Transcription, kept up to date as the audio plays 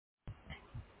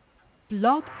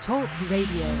Blog Talk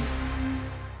Radio.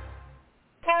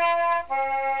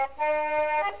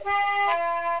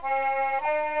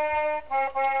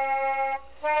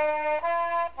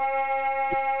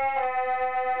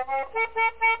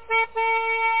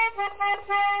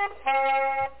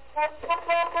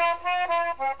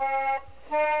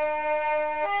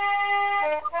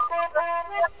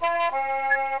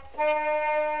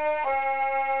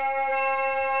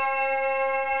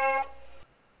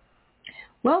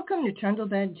 Welcome to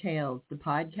Trundlebed Tales, the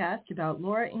podcast about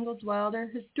Laura Ingalls Wilder,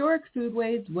 historic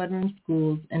foodways, Wedren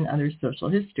schools, and other social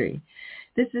history.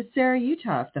 This is Sarah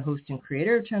Uthoff, the host and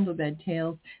creator of Trundlebed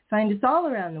Tales. Find us all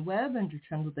around the web under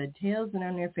Trundlebed Tales and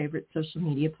on your favorite social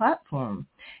media platform.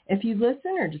 If you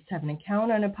listen or just have an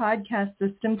account on a podcast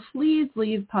system, please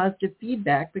leave positive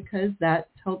feedback because that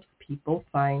helps people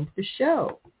find the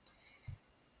show.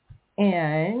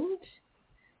 And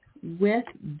with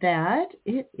that,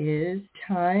 it is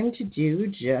time to do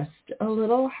just a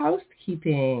little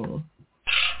housekeeping.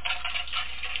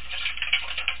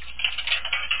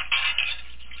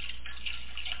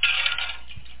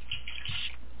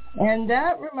 And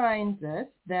that reminds us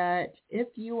that if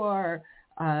you are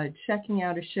checking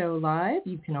out a show live,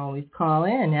 you can always call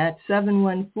in at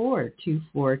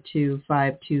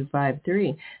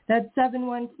 714-242-5253. That's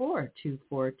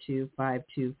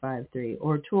 714-242-5253.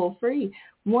 Or toll free,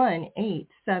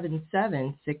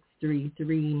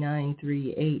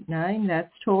 1-877-633-9389.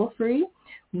 That's toll free,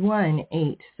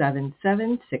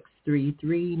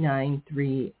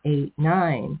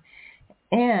 1-877-633-9389.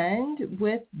 And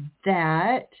with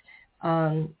that,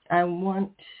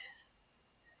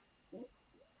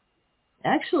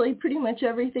 actually, pretty much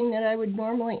everything that I would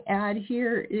normally add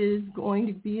here is going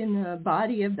to be in the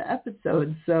body of the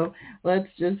episode. So let's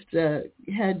just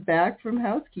head back from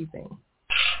housekeeping.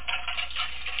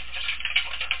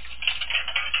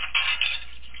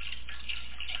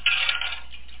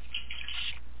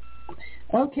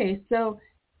 Okay, so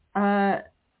I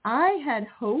had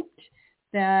hoped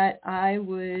that I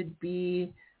would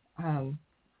be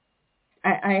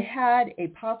I had a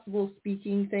possible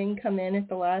speaking thing come in at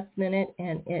the last minute,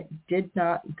 and it did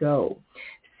not go.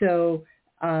 So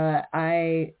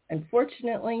I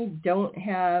unfortunately don't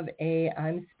have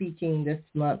I'm speaking this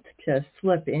month to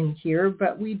slip in here,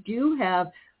 but we do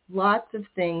have lots of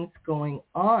things going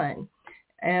on.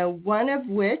 One of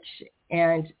which,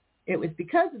 and it was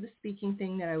because of the speaking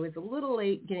thing that I was a little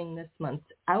late getting this month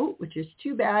out, which is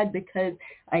too bad because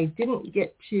I didn't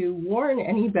get to warn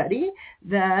anybody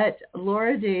that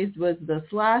Laura Days was this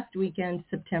last weekend,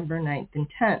 September 9th and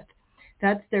 10th.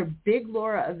 That's their big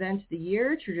Laura event of the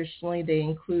year. Traditionally, they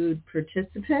include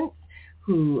participants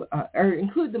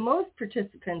include the most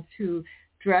participants who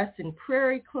dress in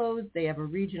prairie clothes. They have a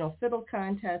regional fiddle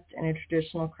contest and a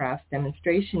traditional crafts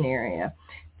demonstration area.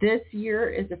 This year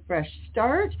is a fresh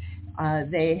start.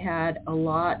 They had a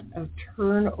lot of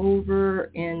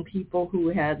turnover in people who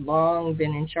had long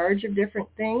been in charge of different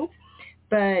things.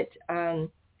 But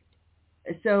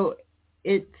so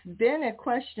it's been a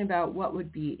question about what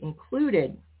would be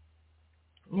included.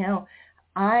 Now,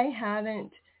 I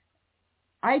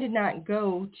did not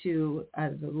go to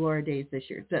the Laura Days this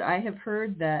year, but I have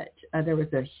heard that there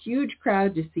was a huge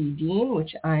crowd to see Dean,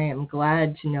 which I am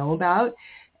glad to know about.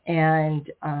 And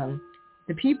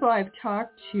the people I've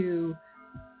talked to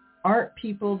aren't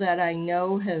people that I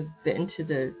know have been to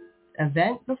the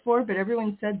event before, but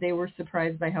everyone said they were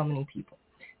surprised by how many people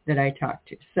that I talked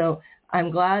to. So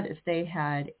I'm glad if they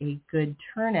had a good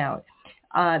turnout.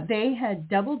 They had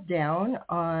doubled down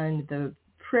on the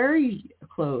prairie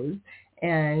clothes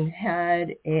and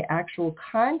had an actual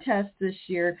contest this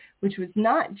year, which was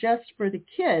not just for the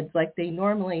kids like they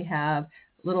normally have,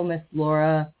 Little Miss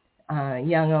Laura,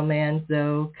 Young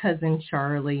Omanzo, Cousin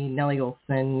Charlie, Nellie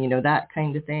Olson, that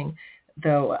kind of thing.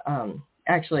 Though,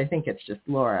 actually, I think it's just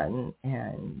Laura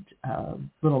and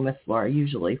Little Miss Laura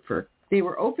usually. They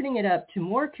were opening it up to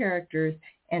more characters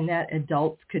and that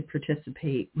adults could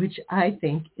participate, which I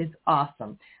think is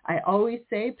awesome. I always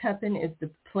say Pepin is the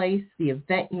place, the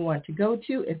event you want to go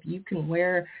to if you can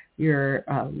wear your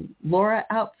Laura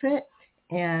outfit.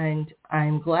 And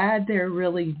I'm glad they're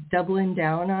really doubling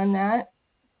down on that.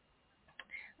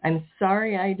 I'm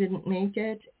sorry I didn't make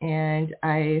it, and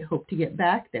I hope to get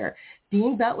back there.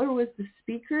 Dean Butler was the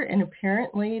speaker, and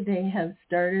apparently they have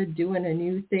started doing a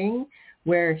new thing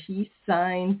where he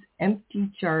signs empty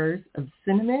jars of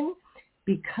cinnamon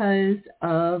because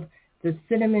of the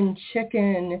cinnamon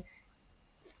chicken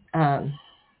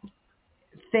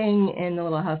thing in the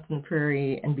Little House on the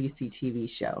Prairie NBC TV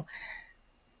show.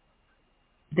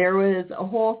 There was a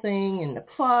whole thing in the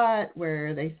plot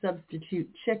where they substitute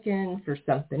chicken for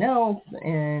something else,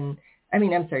 and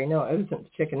I'm sorry, no, it wasn't the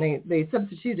chicken. They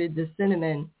substituted the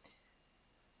cinnamon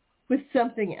with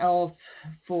something else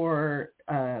for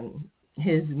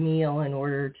his meal in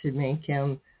order to make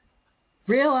him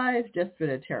realize just what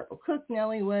a terrible cook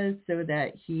Nellie was, so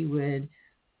that he would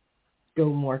go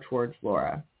more towards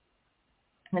Laura.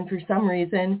 And for some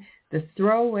reason, the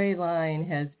throwaway line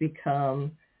has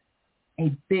become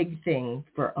a big thing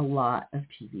for a lot of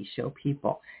TV show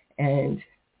people. And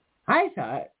I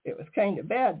thought it was kind of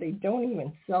bad. They don't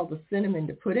even sell the cinnamon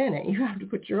to put in it. You have to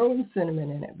put your own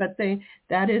cinnamon in it. But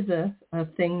that is a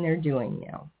thing they're doing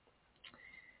now.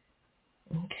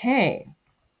 Okay.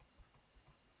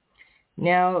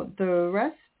 Now, the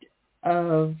rest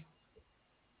of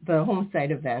the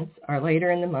homesite events are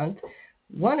later in the month,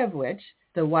 one of which,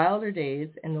 the Wilder Days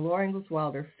and the Laura Ingalls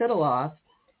Wilder Fiddle-Off,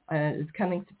 is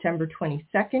coming September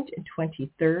 22nd and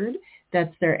 23rd.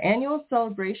 That's their annual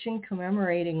celebration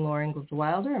commemorating Laura Ingalls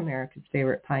Wilder, America's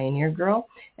favorite pioneer girl,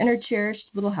 and her cherished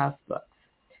little house books.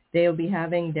 They will be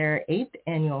having their 8th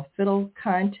annual fiddle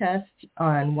contest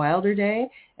on Wilder Day,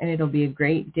 and it'll be a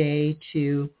great day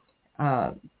to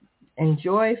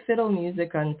enjoy fiddle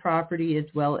music on property as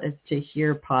well as to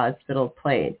hear Pa's fiddle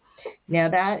played. Now,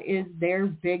 that is their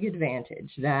big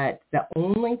advantage, that the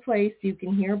only place you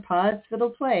can hear Pa's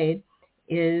fiddle played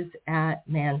is at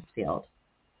Mansfield.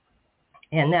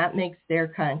 And that makes their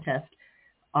contest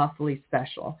awfully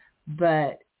special.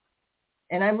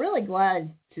 And I'm really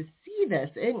glad to see this.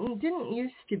 It didn't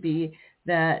used to be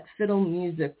that fiddle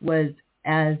music was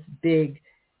as big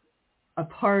a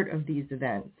part of these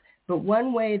events. But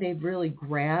one way they've really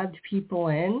grabbed people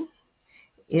in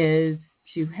is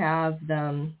to have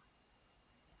them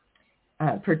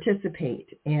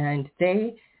participate. And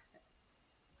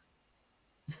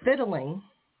fiddling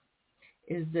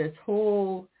is this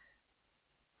whole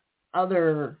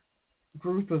other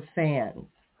group of fans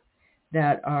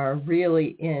that are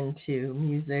really into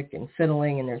music and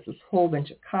fiddling, and there's this whole bunch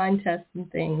of contests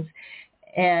and things.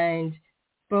 And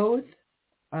both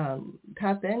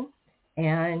Pepin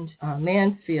and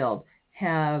Mansfield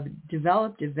have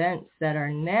developed events that are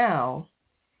now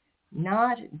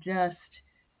not just,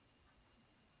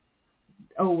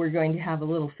 we're going to have a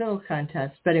little fiddle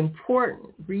contest, but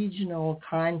important regional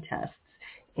contests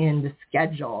in the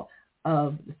schedule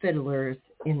of the fiddlers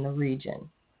in the region,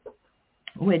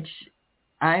 which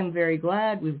I'm very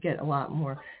glad we get a lot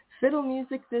more fiddle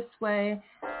music this way,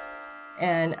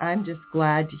 and I'm just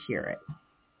glad to hear it.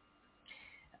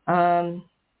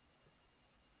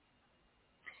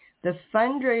 The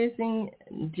fundraising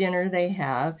dinner they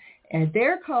have, and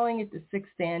they're calling it the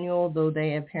 6th annual, though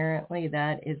they apparently,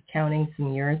 that is counting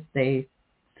some years they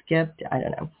skipped, I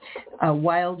don't know, a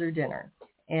Wilder dinner.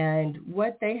 And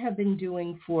what they have been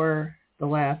doing for the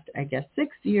last,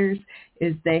 6 years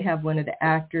is they have one of the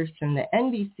actors from the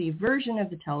NBC version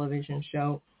of the television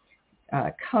show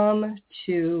come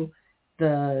to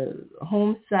the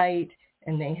home site,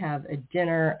 and they have a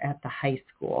dinner at the high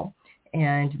school.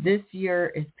 And this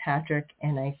year is Patrick,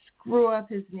 and I screw up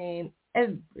his name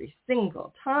every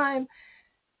single time.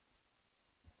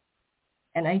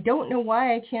 And I don't know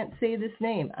why I can't say this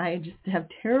name. I just have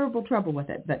terrible trouble with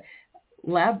it. But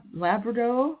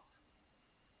Labrador,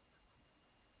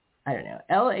 I don't know,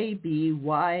 Laborteau,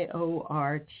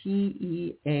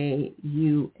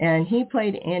 and he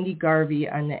played Andy Garvey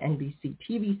on the NBC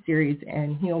TV series,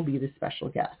 and he'll be the special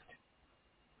guest.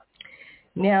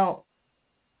 Now,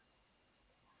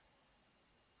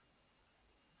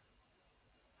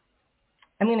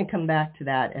 I'm going to come back to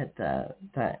that at the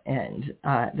end.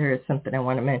 There is something I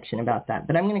want to mention about that,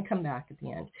 but I'm going to come back at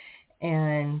the end.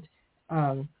 And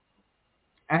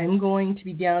I'm going to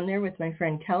be down there with my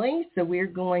friend Kelly, so we're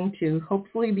going to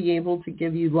hopefully be able to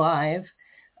give you live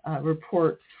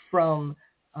reports from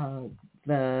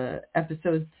the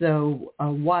episodes. So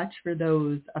watch for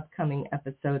those upcoming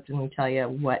episodes, and we tell you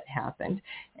what happened.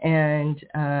 And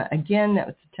again, that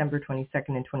was September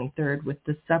 22nd and 23rd, with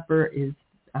the supper is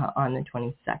on the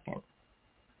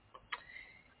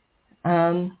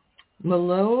 22nd.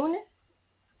 Malone,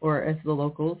 or as the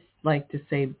locals like to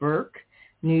say, Burke,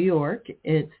 New York.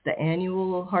 It's the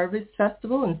annual Harvest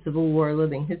Festival and Civil War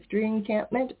Living History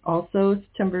Encampment, also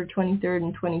September 23rd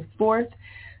and 24th.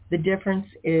 The difference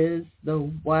is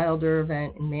the Wilder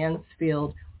event in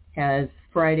Mansfield has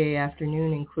Friday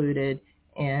afternoon included,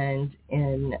 and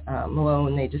in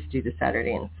Malone they just do the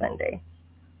Saturday and Sunday.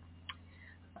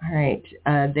 All right,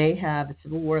 they have a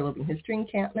Civil War Living History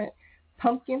Encampment,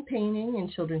 pumpkin painting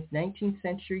and children's 19th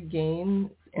century games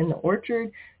in the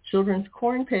orchard, children's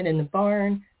corn pit in the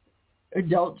barn,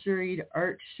 adult juried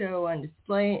art show on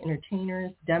display,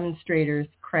 entertainers, demonstrators,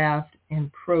 craft,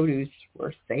 and produce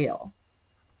for sale.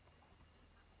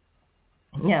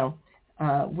 Now,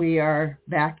 we are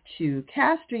back to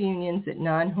cast reunions at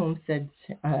non-homestead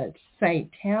site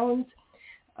towns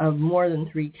of more than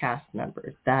 3 cast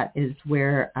members. That is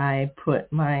where I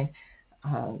put my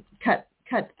cut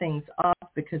things off,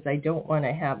 because I don't want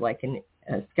to have like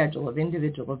a schedule of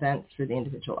individual events for the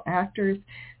individual actors.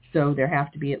 So there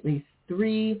have to be at least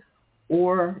 3,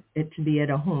 or it to be at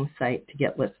a home site to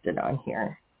get listed on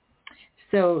here.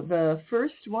 So the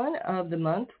first one of the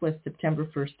month was September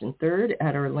 1st and 3rd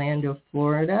at Orlando,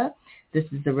 Florida. This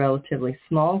is a relatively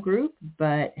small group,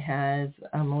 but has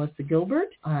Melissa Gilbert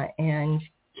and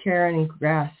Karen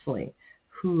Grassley,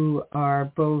 who are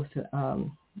both,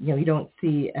 you don't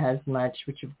see as much,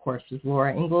 which of course is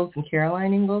Laura Ingalls and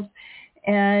Caroline Ingalls,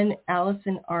 and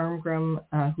Allison Armgrim,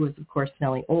 who is of course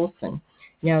Nellie Olson.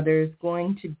 Now there's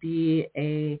going to be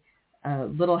a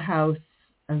Little House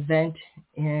event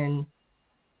in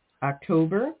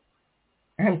October.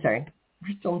 I'm sorry,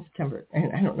 we're still in September,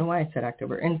 and I don't know why I said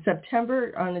October. In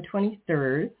September, on the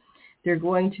 23rd, they're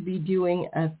going to be doing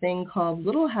a thing called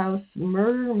Little House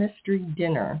Murder Mystery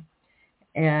Dinner,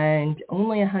 and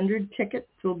only 100 tickets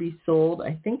will be sold.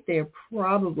 I think they are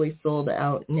probably sold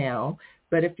out now,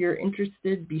 but if you're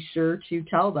interested, be sure to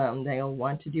tell them. They'll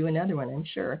want to do another one, I'm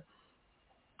sure.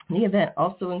 The event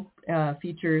also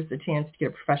features a chance to get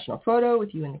a professional photo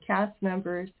with you and the cast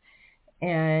members,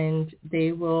 and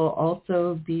they will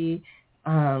also be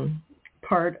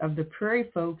part of the Prairie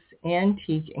Folks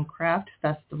Antique and Craft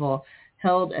Festival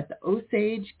held at the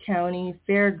Osage County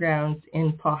Fairgrounds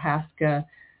in Pawhuska,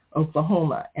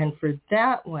 Oklahoma. And for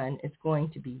that one, it's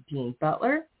going to be Dean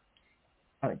Butler,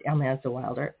 Almanza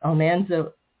Wilder,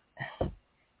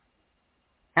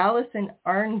 Allison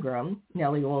Arngrim,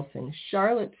 Nellie Olson,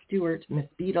 Charlotte Stewart, Miss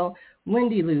Beadle,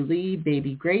 Wendy Lou Lee,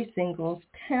 Baby Grace Ingalls,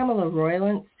 Pamela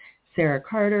Roylance, Sarah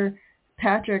Carter,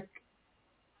 Patrick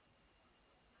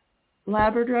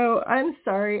Labrador, I'm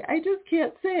sorry, I just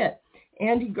can't say it,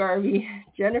 Andy Garvey,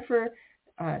 Jennifer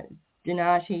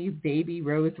Donati, Baby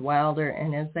Rose Wilder,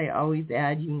 and as I always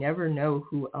add, you never know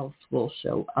who else will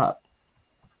show up,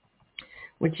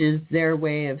 which is their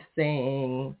way of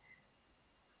saying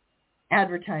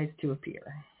advertise to appear.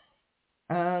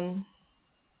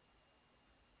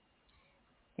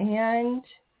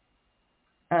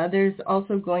 There's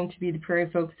also going to be the Prairie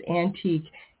Folks Antique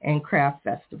and Craft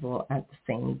Festival at the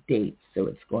same date, so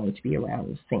it's going to be around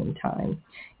the same time.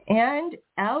 And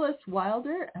Alice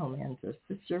Wilder, Almanza's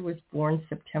sister, was born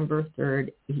September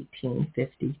 3rd,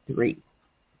 1853.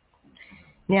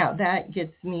 Now, that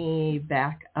gets me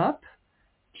back up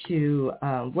to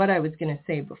what I was going to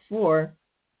say before,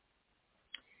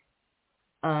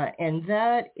 and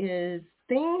that is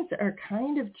things are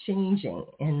kind of changing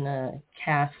in the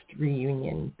cast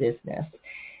reunion business.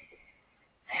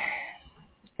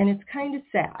 And it's kind of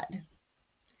sad,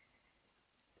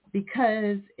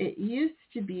 because it used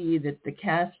to be that the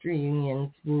cast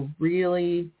reunions were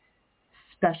really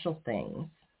special things,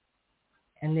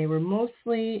 and they were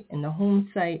mostly in the home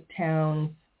site towns.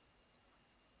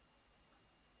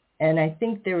 And I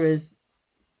think there was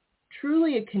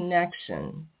truly a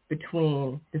connection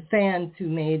between the fans who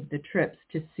made the trips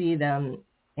to see them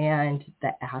and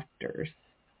the actors.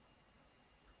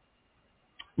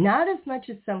 Not as much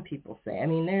as some people say. I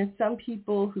mean, there's some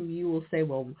people who you will say,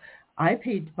 well, I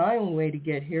paid my own way to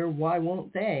get here, why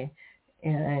won't they?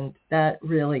 And that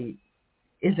really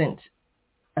isn't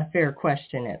a fair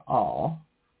question at all.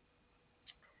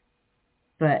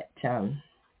 But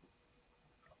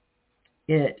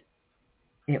it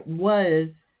was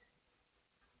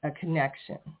a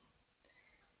connection.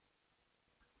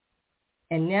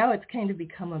 And now it's kind of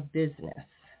become a business.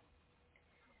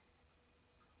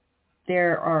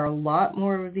 There are a lot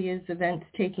more of these events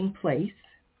taking place.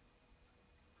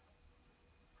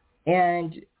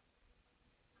 And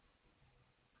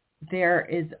there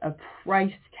is a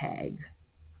price tag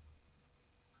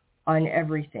on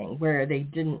everything where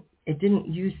it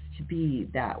didn't used to be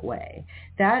that way.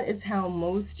 That is how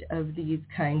most of these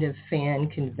kind of fan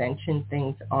convention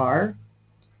things are.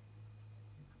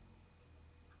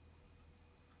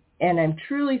 And I'm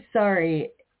truly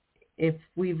sorry if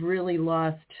we've really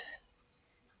lost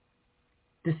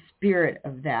the spirit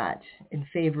of that in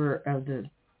favor of the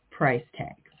price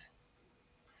tags.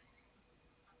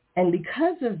 And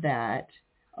because of that,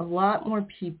 a lot more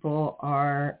people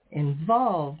are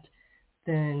involved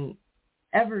than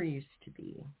ever used to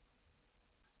be.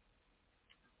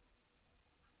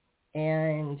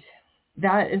 And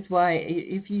that is why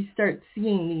if you start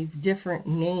seeing these different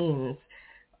names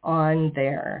on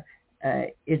there,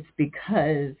 it's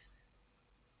because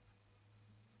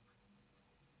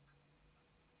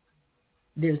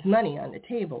there's money on the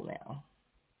table now.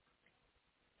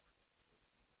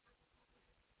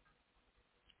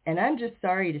 And I'm just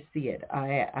sorry to see it.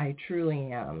 I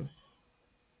truly am.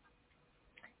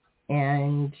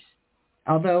 And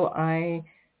although I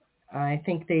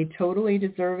think they totally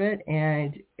deserve it,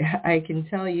 and I can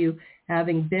tell you,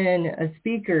 having been a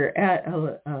speaker at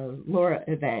a Laura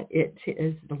event, it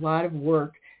is a lot of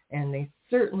work, and they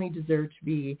certainly deserve to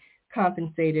be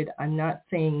compensated. I'm not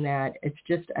saying that. It's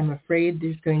just I'm afraid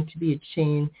there's going to be a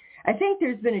change. I think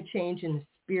there's been a change in the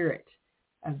spirit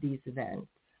of these events,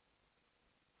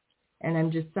 and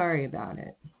I'm just sorry about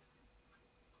it.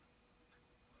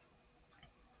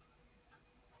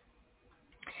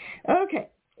 Okay,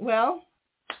 well,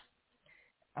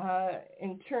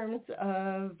 in terms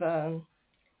of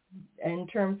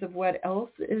what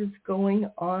else is going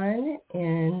on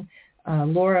in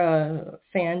Laura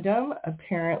fandom,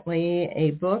 apparently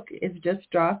a book is just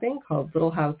dropping called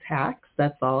Little House Hacks.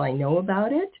 That's all I know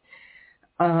about it.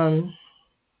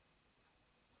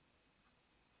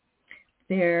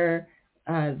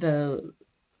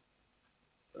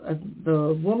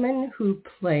 The woman who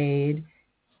played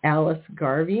Alice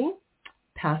Garvey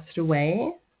passed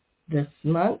away this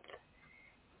month,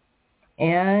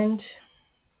 and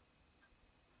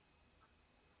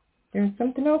there's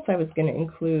something else I was going to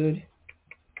include,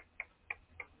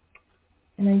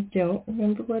 and I don't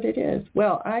remember what it is.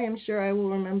 Well, I am sure I will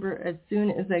remember as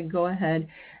soon as I go ahead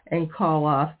and call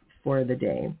off for the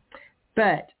day.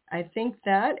 But I think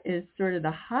that is sort of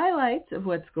the highlights of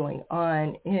what's going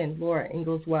on in Laura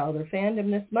Ingalls Wilder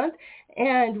fandom this month.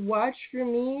 And watch for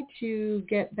me to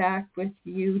get back with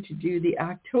you to do the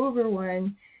October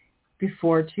one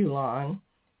before too long.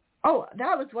 Oh,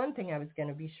 that was one thing I was going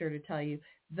to be sure to tell you.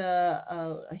 The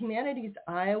Humanities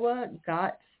Iowa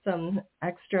got some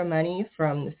extra money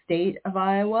from the state of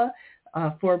Iowa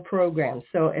for programs.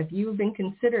 So if you've been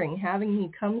considering having me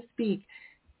come speak,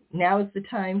 now is the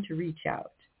time to reach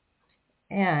out.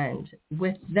 And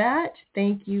with that,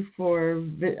 thank you for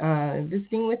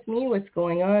visiting with me, what's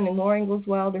going on in Laura Ingalls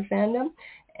Wilder fandom.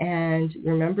 And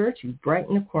remember to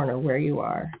brighten the corner where you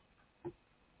are.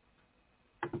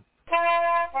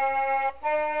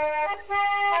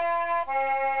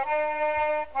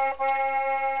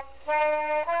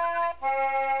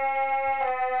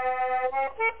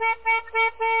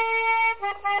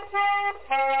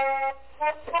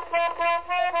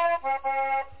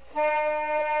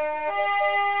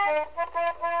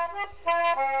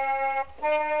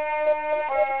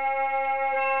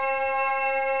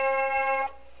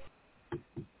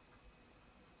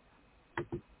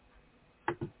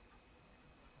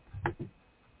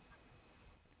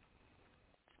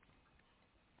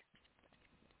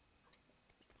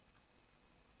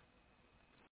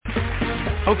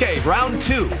 Okay, round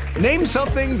two. Name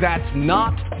something that's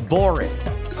not boring.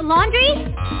 A laundry?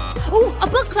 Ooh, a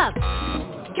book club.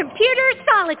 Computer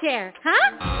solitaire,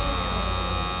 huh?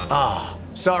 Ah,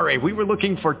 sorry, we were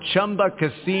looking for Chumba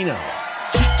Casino.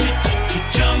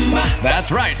 That's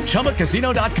right,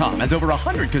 ChumbaCasino.com has over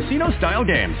 100 casino-style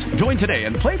games. Join today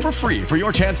and play for free for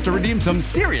your chance to redeem some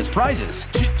serious prizes.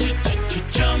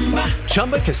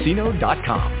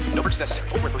 ChumbaCasino.com. No purchase necessary.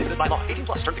 Void where prohibited by law. 18+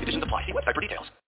 terms and conditions apply. See website for details.